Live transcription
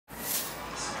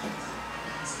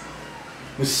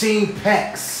machine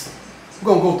packs.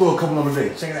 We're gonna go through a couple of them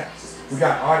today. Check it out. We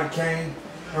got Arcane.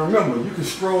 And remember, you can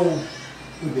stroll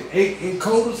with the 8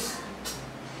 encoders,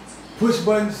 push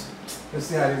buttons. Let's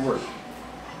see how they work.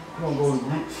 We're gonna go to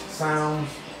groups, sounds.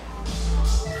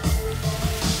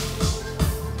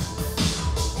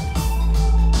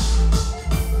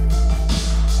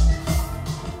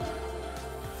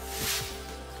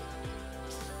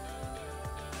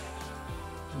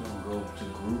 We're gonna go to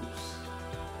groups,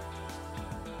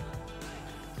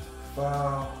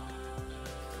 file.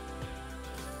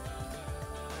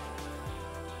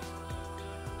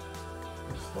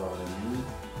 Start a new.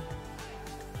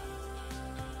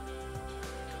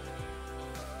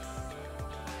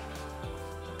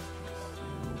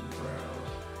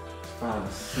 Find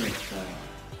the sync sound.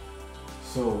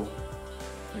 So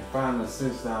you find the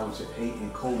sync sound with your 8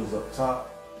 encoders up top.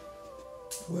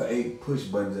 Well, 8 push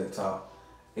buttons at top,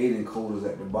 8 encoders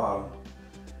at the bottom.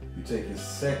 You take your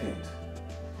second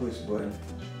push button,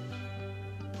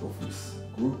 go from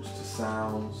groups to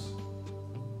sounds,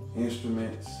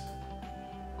 instruments,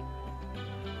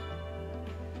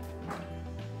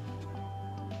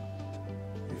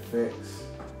 effects,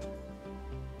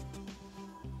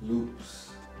 loops,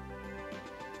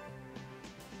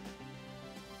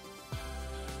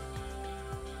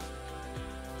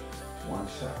 one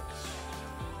shots.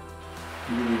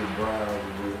 You need to browse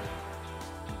with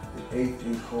the 8th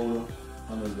encoder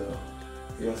under the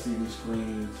LCD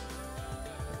screens,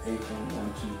 8.1, 2,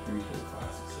 3, 4,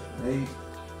 5, 6, 7,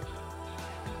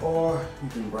 8. Or you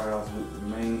can browse with the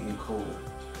main encoder.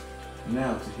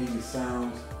 Now to hear your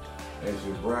sounds as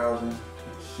you're browsing,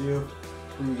 hit shift,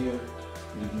 preview,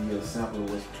 and give you a sample of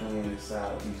what's playing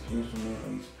inside of each instrument,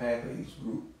 or each pack, or each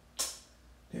group.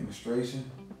 Demonstration.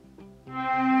 The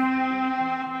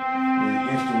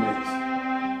instruments.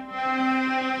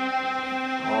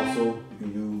 Also, you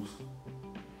can use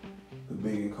the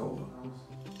big encoder.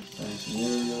 Same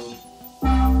scenario.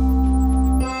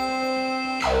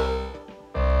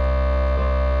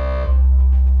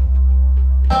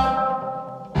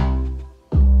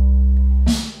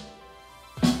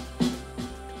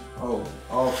 Oh,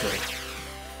 also, I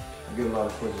get a lot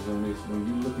of questions on this. When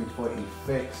you're looking for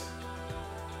effects,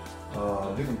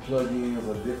 different plugins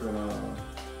or different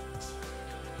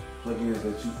plugins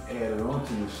that you added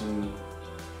onto the machine,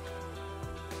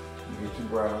 you get your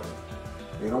browser.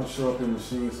 They don't show up in the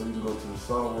machine, so you can go to the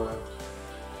software,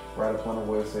 right up on the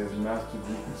where it says Master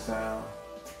Group and Sound.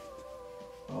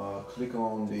 Click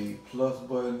on the plus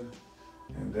button,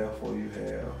 and therefore you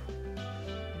have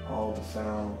all the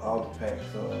sound, all the packs,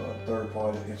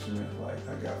 third-party instruments like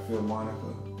I got Philharmonic,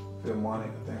 I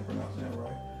think I'm pronouncing that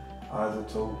right,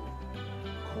 Isotope,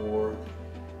 Chord,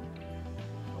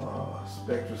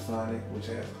 Spectrasonic, which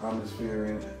has Omnisphere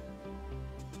in it,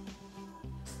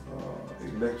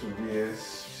 Electro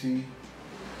VSC.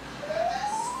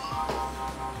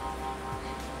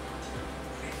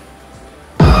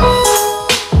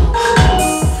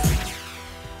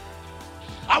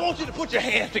 I want you to put your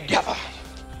hands together.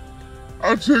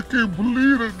 I just can't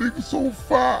believe that nigga so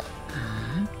fire.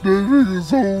 That nigga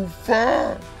so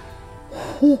fire.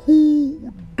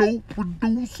 Dope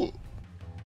producer.